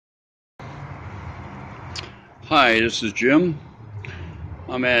Hi, this is Jim.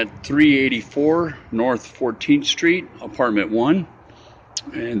 I'm at 384 North 14th Street, Apartment 1,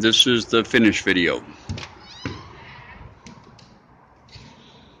 and this is the finish video.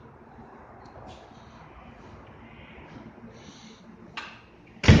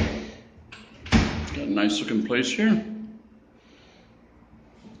 Got a nice looking place here.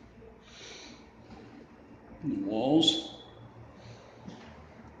 The walls.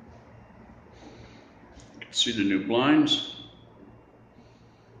 You can see the new blinds.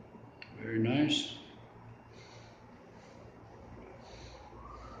 Very nice.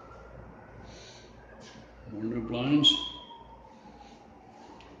 More new blinds.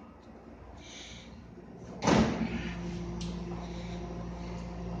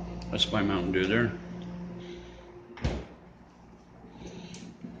 That's my Mountain Dew there.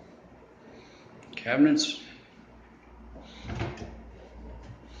 Cabinets.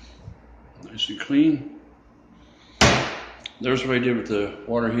 Nice and clean. There's what I did with the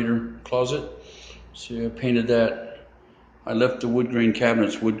water heater closet. See, I painted that. I left the wood grain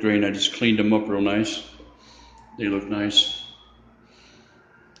cabinets wood grain. I just cleaned them up real nice. They look nice.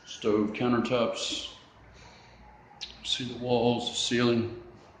 Stove countertops. See the walls, the ceiling.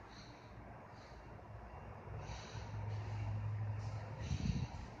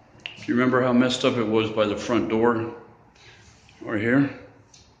 If you remember how messed up it was by the front door, right here.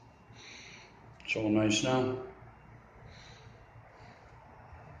 It's all nice now.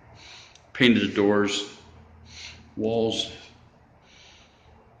 Painted the doors, walls.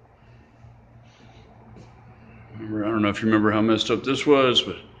 I don't know if you remember how messed up this was,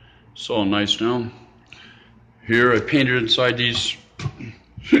 but it's all nice now. Here I painted inside these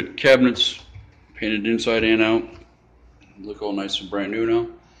cabinets, painted inside and out. Look all nice and brand new now.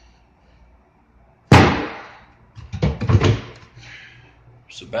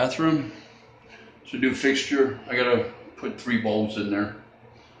 It's the bathroom. It's a new fixture. I gotta put 3 bulbs in there.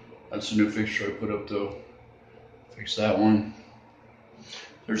 That's the new fixture I put up though. Fix that one.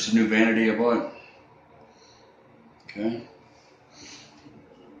 There's the new vanity I bought. Okay.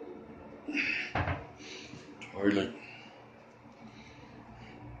 Toilet.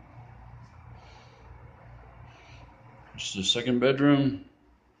 This is the second bedroom.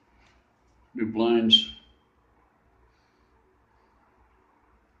 New blinds.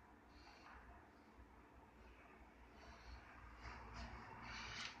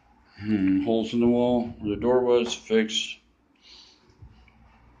 Holes in the wall where the door was, fixed.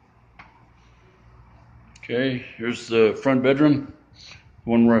 Okay, here's the front bedroom, the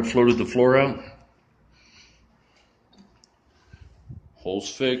one where I floated the floor out. Holes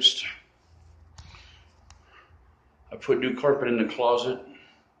fixed. I put new carpet in the closet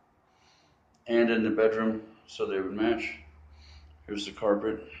and in the bedroom so they would match. Here's the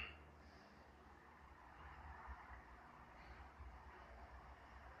carpet.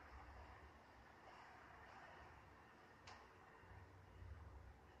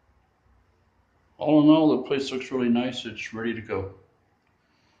 All in all, the place looks really nice. It's ready to go.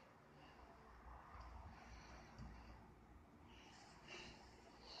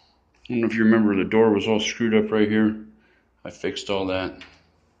 I don't know if you remember, the door was all screwed up right here. I fixed all that.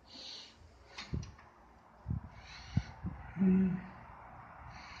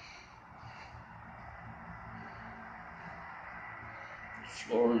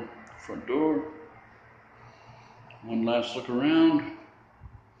 Floor, front door. One last look around.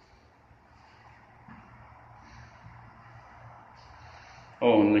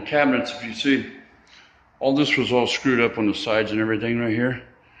 Oh, and the cabinets, if you see, all this was all screwed up on the sides and everything right here.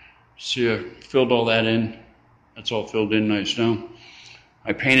 See, I filled all that in. That's all filled in nice now.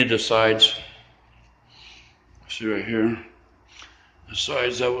 I painted the sides. See right here. The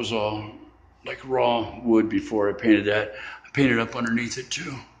sides, that was all like raw wood before I painted that. I painted up underneath it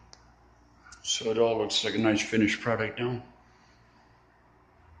too. So it all looks like a nice finished product now.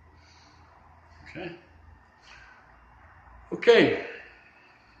 Okay. Okay.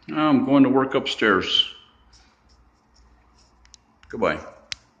 Now I'm going to work upstairs. Goodbye.